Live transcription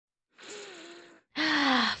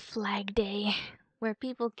Flag Day, where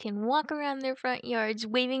people can walk around their front yards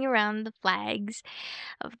waving around the flags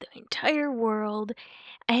of the entire world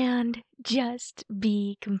and just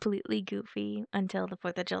be completely goofy until the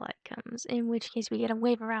 4th of July comes, in which case we get to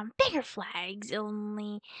wave around bigger flags,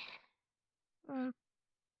 only, mm,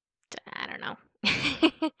 I don't know.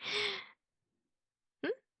 Hmm?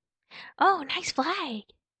 Oh, nice flag!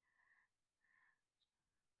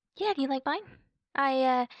 Yeah, do you like mine?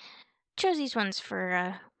 I chose these ones for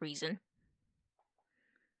a reason.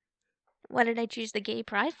 Why did I choose the gay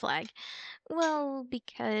pride flag? Well,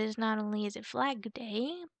 because not only is it Flag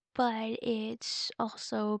Day, but it's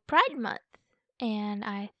also Pride Month. And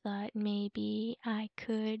I thought maybe I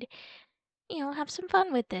could, have some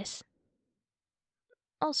fun with this.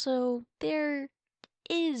 Also, there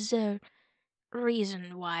is a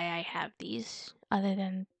reason why I have these, other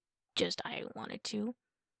than just I wanted to.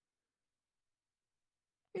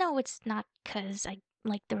 No, it's not 'cause I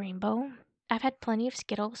like the rainbow. I've had plenty of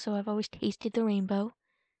Skittles, so I've always tasted the rainbow.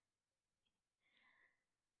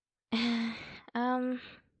 um,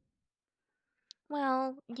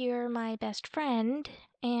 Well, you're my best friend,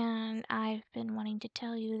 and I've been wanting to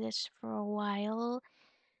tell you this for a while,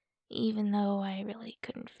 even though I really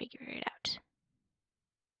couldn't figure it out.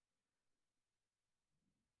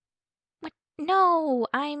 What? No,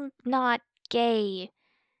 I'm not gay.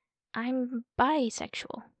 I'm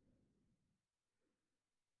bisexual.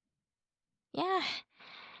 Yeah,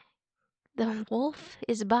 the wolf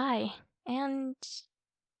is bi, and,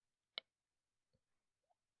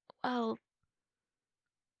 well,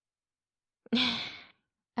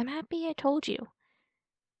 I'm happy I told you.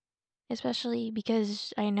 Especially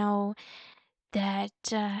because I know that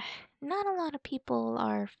not a lot of people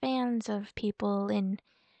are fans of people in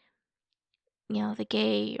the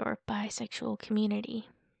gay or bisexual community.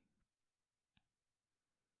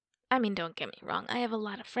 I mean, don't get me wrong, I have a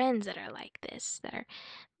lot of friends that are like this, that are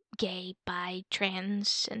gay, bi,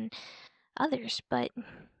 trans, and others, but,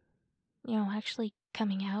 actually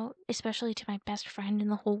coming out, especially to my best friend in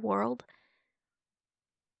the whole world,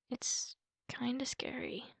 it's kinda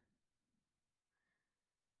scary.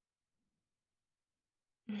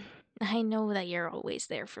 I know that you're always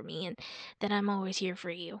there for me and that I'm always here for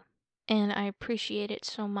you, and I appreciate it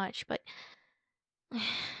so much, but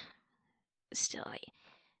still,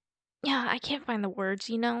 I can't find the words.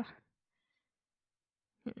 Can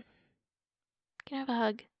I have a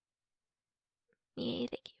hug? Yay,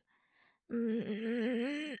 thank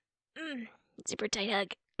you. Super tight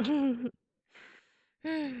hug.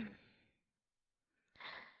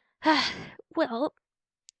 Well,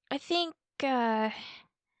 I think uh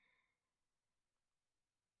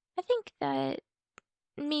I think that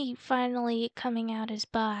me finally coming out as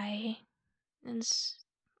bi is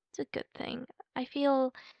it's a good thing. I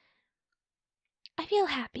feel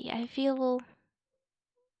happy. I feel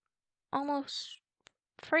almost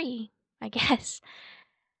free, I guess.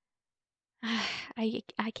 I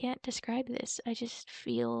can't describe this. I just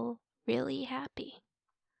feel really happy.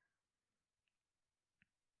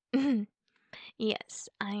 Yes,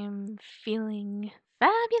 I'm feeling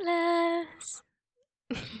fabulous.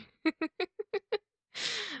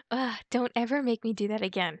 Don't ever make me do that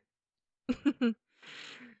again.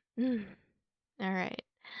 Mm, all right.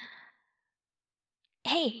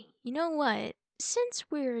 Hey, you know what? Since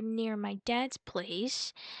we're near my dad's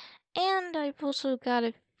place, and I've also got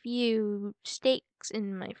a few steaks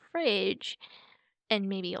in my fridge, and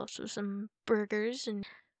maybe also some burgers, and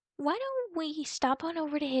why don't we stop on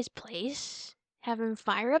over to his place, have him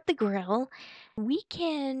fire up the grill? We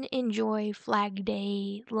can enjoy Flag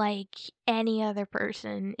Day like any other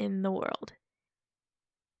person in the world.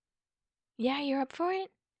 Yeah, you're up for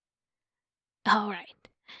it? All right.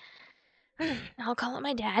 I'll call up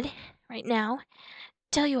my dad right now.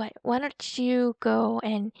 Tell you what, why don't you go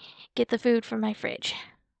and get the food from my fridge?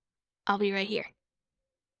 I'll be right here.